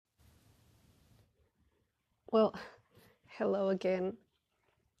Well, hello again.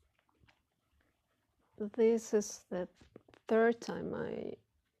 This is the third time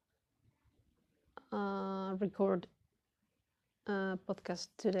I record a podcast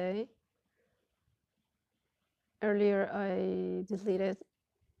today. Earlier, I deleted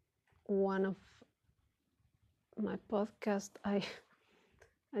one of my podcasts I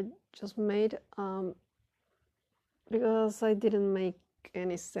just made because I didn't make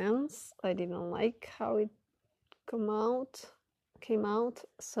any sense. I didn't like how it came out.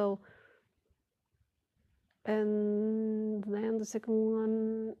 So, and then the second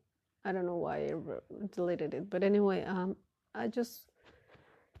one, I don't know why I deleted it, but anyway, I just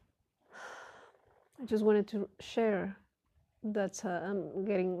wanted to share that I'm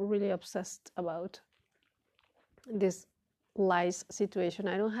getting really obsessed about this lice situation.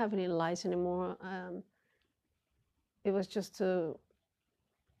 I don't have any lice anymore. It was just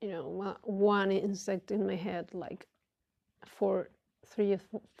one insect in my head like 3 or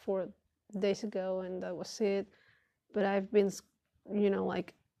 4 days ago, and that was it. But I've been,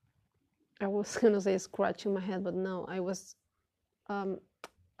 like, I was gonna say scratching my head, but no, I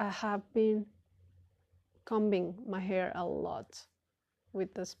have been combing my hair a lot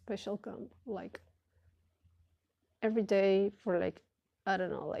with the special comb, like every day for like, I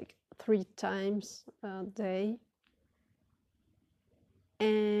don't know, like 3 times a day,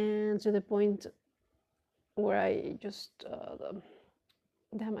 and to the point where I just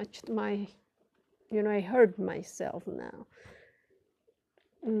damaged my, I hurt myself now.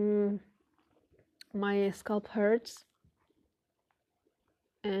 My scalp hurts,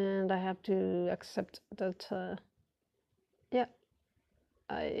 and I have to accept that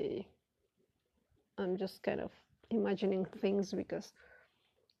I'm just kind of imagining things because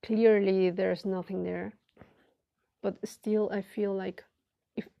clearly there's nothing there, but still I feel like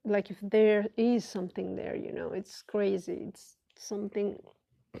if there is something there, it's crazy. It's something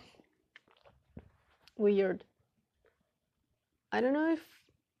weird. I don't know if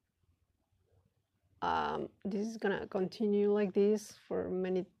this is gonna continue like this for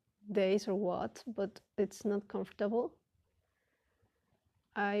many days or what, but it's not comfortable.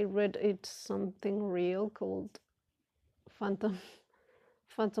 I read it something real called phantom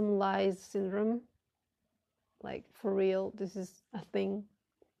lice syndrome. Like, for real, this is a thing.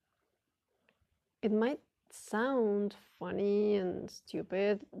 It might sound funny and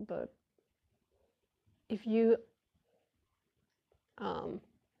stupid, but if you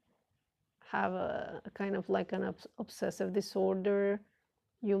have a kind of like an obsessive disorder,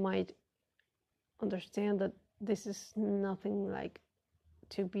 you might understand that this is nothing like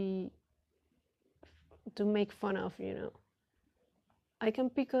to make fun of. I can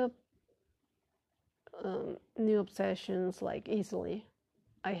pick up new obsessions like easily.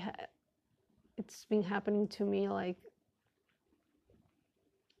 It's been happening to me like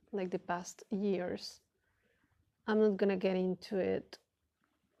the past years. I'm not gonna get into it,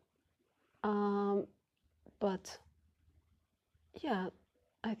 but yeah,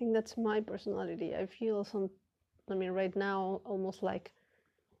 I think that's my personality. I feel right now, almost like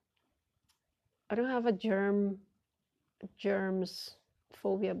I don't have a germs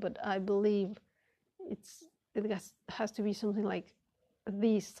phobia, but I believe it has to be something like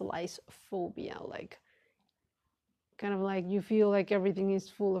this lice phobia, like kind of like you feel like everything is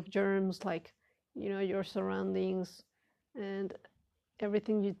full of germs, like your surroundings and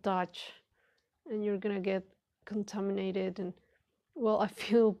everything you touch, and you're gonna get contaminated. And well, I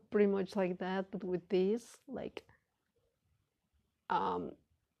feel pretty much like that, but with this, like,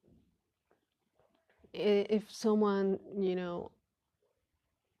 if someone,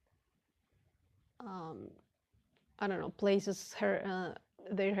 I don't know, places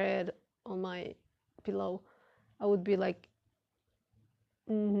their head on my pillow, I would be like,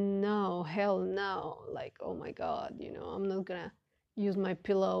 no, hell no, like, oh my god, I'm not gonna use my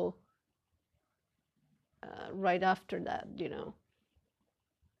pillow right after that.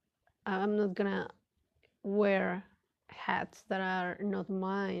 I'm not gonna wear hats that are not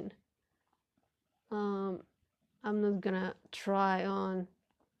mine. I'm not gonna try on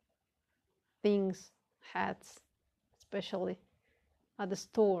things, hats, especially at the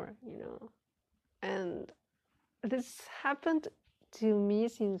store. And this happened to me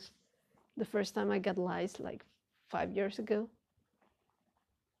since the first time I got lice, like 5 years ago.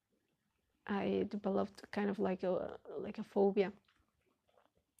 I developed kind of like a phobia,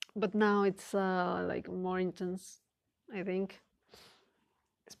 but now it's like more intense, I think.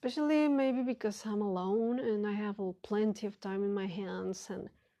 Especially maybe because I'm alone and I have plenty of time in my hands, and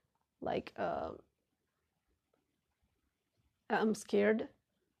like I'm scared.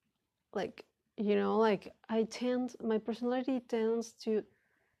 Like, like my personality tends to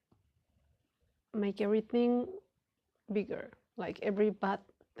make everything bigger, like every bad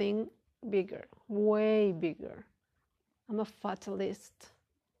thing bigger, way bigger. I'm a fatalist.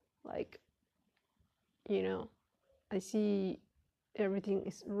 Like, I see everything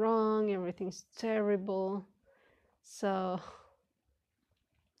is wrong, everything's terrible. So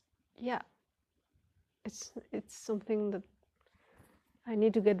yeah, it's something that I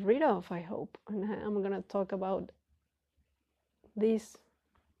need to get rid of, I hope. And I'm gonna talk about this.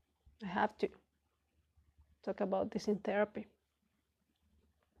 I have to talk about this in therapy.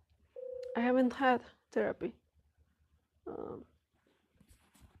 I haven't had therapy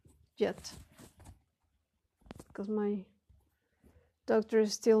yet because my doctor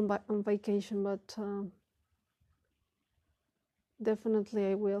is still on vacation, but definitely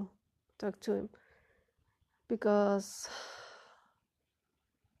I will talk to him, because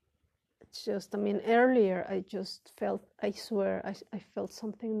it's just, earlier I just felt, I swear, I felt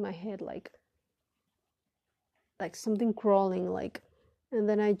something in my head, like something crawling, and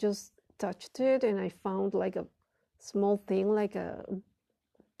then I just touched it and I found like a small thing, like a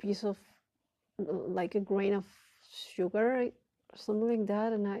piece of, like a grain of sugar or something like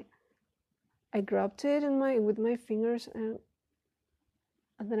that, and I grabbed it with my fingers, and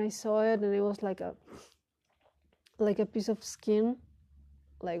then I saw it, and it was like a piece of skin,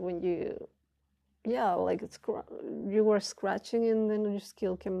 like when you, like you were scratching and then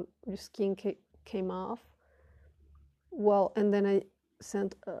your skin came off. Well, and then I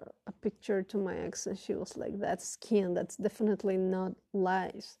sent a picture to my ex, and she was like, "That's skin. That's definitely not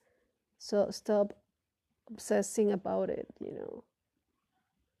lice. So stop obsessing about it,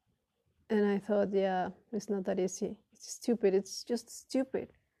 And I thought, yeah, it's not that easy. It's stupid. It's just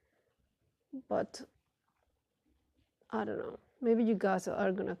stupid. But I don't know. Maybe you guys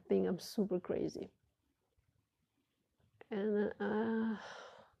are gonna think I'm super crazy. And I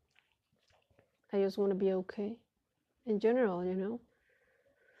just want to be okay in general.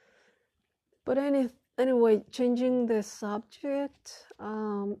 But anyway, changing the subject,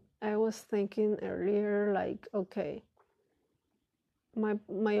 I was thinking earlier, like, okay,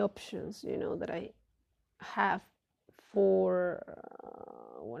 my options, that I have for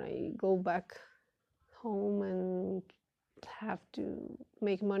when I go back home and have to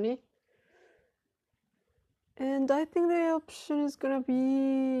make money. And I think the option is gonna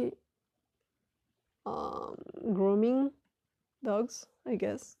be grooming dogs, I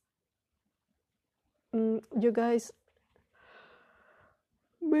guess. You guys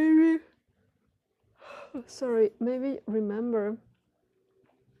maybe maybe remember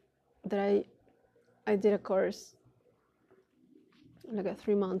that I did a course, like a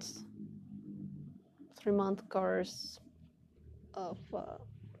 3 month course of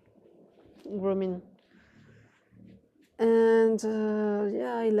grooming, and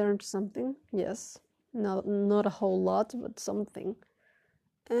yeah, I learned something. Yes, not a whole lot, but something,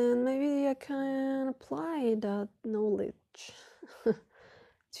 and maybe I can apply that knowledge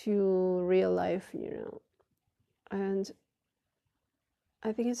to real life, and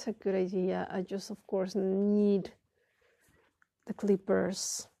I think it's a good idea. I just, of course, need the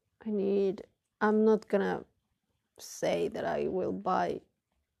clippers. I'm not gonna say that I will buy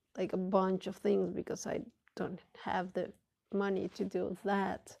like a bunch of things, because I don't have the money to do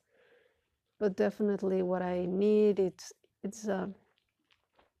that. But definitely what I need, it's a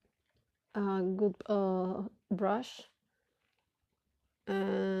good brush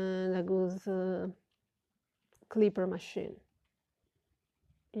and a good clipper machine,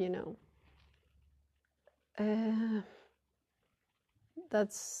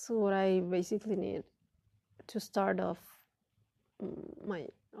 that's what I basically need to start off my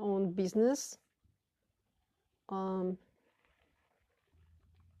own business,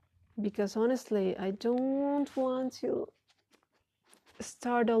 because honestly I don't want to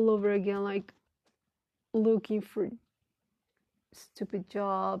start all over again, like looking for stupid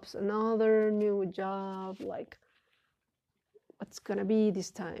jobs, another new job, like what's gonna be this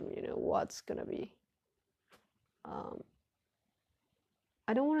time, what's gonna be.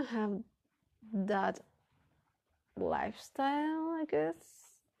 I don't want to have that lifestyle, I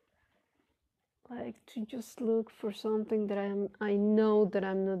guess, like to just look for something that I know that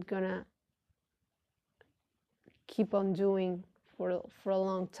I'm not gonna keep on doing for a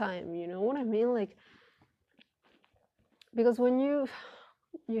long time, you know what I mean? Like, because when you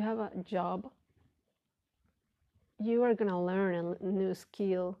have a job, you are gonna learn a new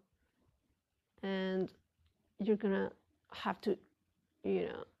skill, and you're gonna have to,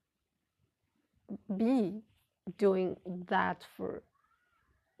 be doing that for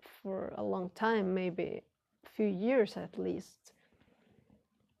for a long time, maybe a few years at least.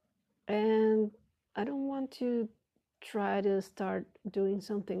 And I don't want to try to start doing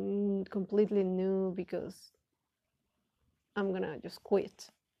something completely new because I'm gonna just quit,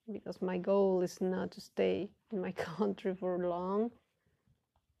 because my goal is not to stay in my country for long,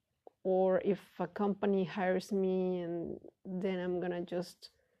 or if a company hires me and then I'm gonna just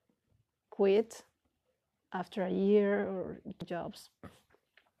quit after a year or jobs.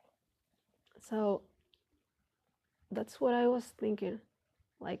 So that's what I was thinking,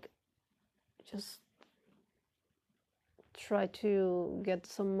 like just try to get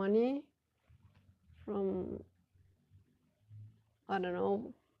some money from I don't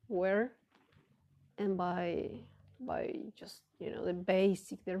know where, and by just the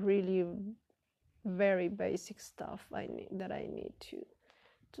basic, the really very basic stuff I need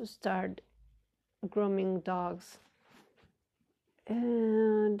to start grooming dogs.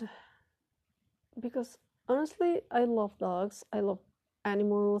 And because honestly, I love dogs, I love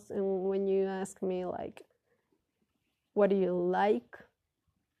animals, and when you ask me like what do you like,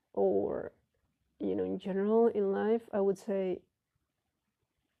 or in general in life, I would say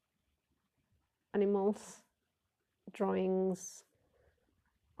animals, drawings,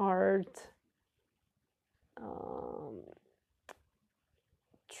 art,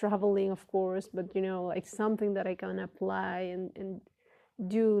 traveling, of course, but like something that I can apply and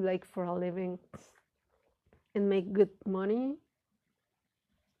do like for a living and make good money.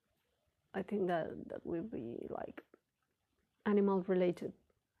 I think that will be like animal related,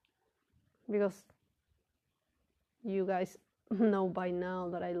 because you guys know by now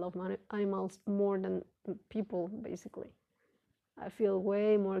that I love animals more than people, basically. I feel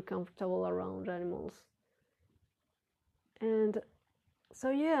way more comfortable around animals. And so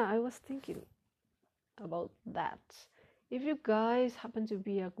yeah, I was thinking about that. If you guys happen to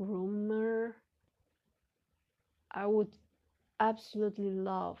be a groomer, I would absolutely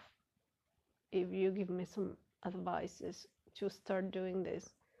love if you give me some advices to start doing this,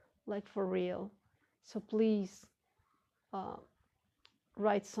 like for real. So please uh,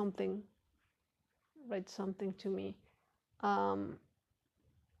 write something to me. I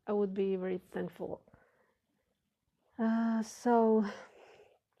would be very thankful. So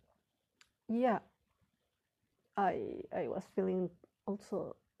yeah, I was feeling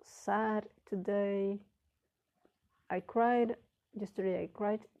also sad today. I cried yesterday. I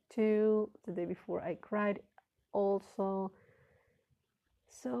cried too. The day before I cried also.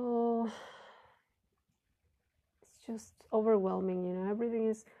 So it's just overwhelming, everything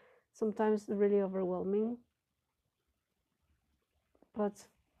is sometimes really overwhelming. But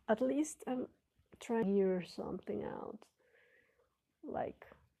at least I'm trying to hear something out. Like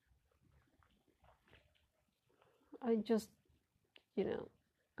I just,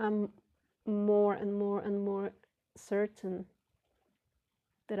 I'm more and more and more certain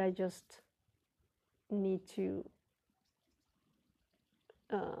that I just need to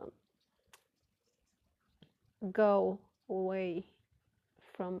go away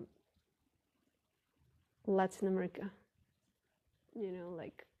from Latin America,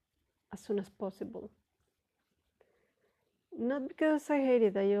 like as soon as possible. Not because I hate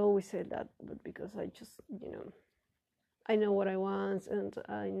it, I always say that, but because I just, I know what I want, and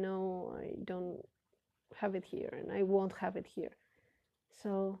I know I don't have it here, and I won't have it here.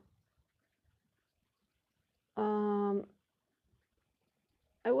 So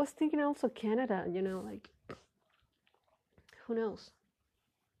I was thinking also Canada, like who knows?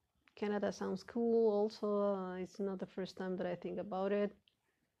 Canada sounds cool also. It's not the first time that I think about it.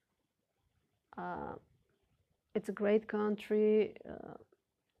 It's a great country,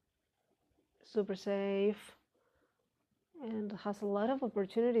 super safe, and has a lot of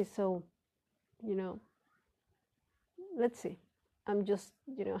opportunities. So, let's see. I'm just,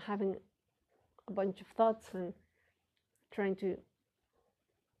 having a bunch of thoughts and trying to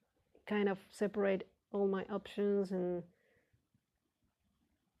kind of separate all my options and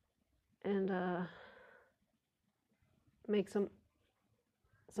make some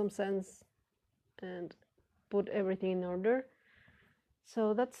sense and put everything in order.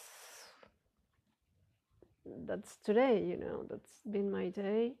 So that's today, that's been my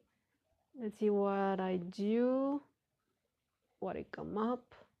day. Let's see what I do, what I come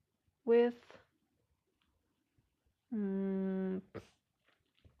up with.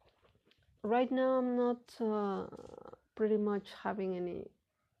 Right now I'm not pretty much having any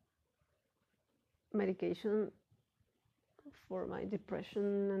medication for my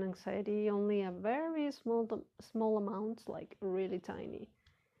depression and anxiety, only a very small amount, like really tiny.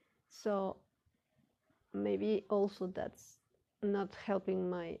 So maybe also that's not helping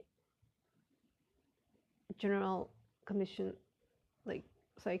my general condition, like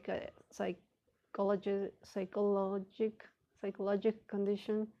psychologic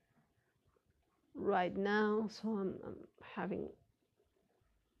condition right now. So I'm having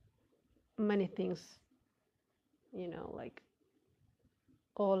many things, like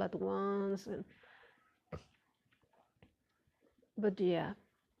all at once. But yeah,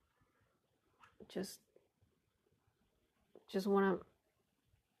 just just wanna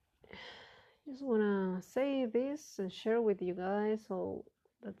say this and share with you guys all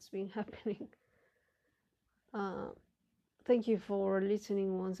that's been happening. uh Thank you for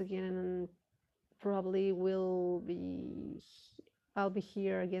listening once again, and probably I'll be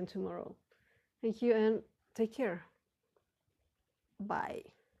here again tomorrow. Thank you and take care. Bye.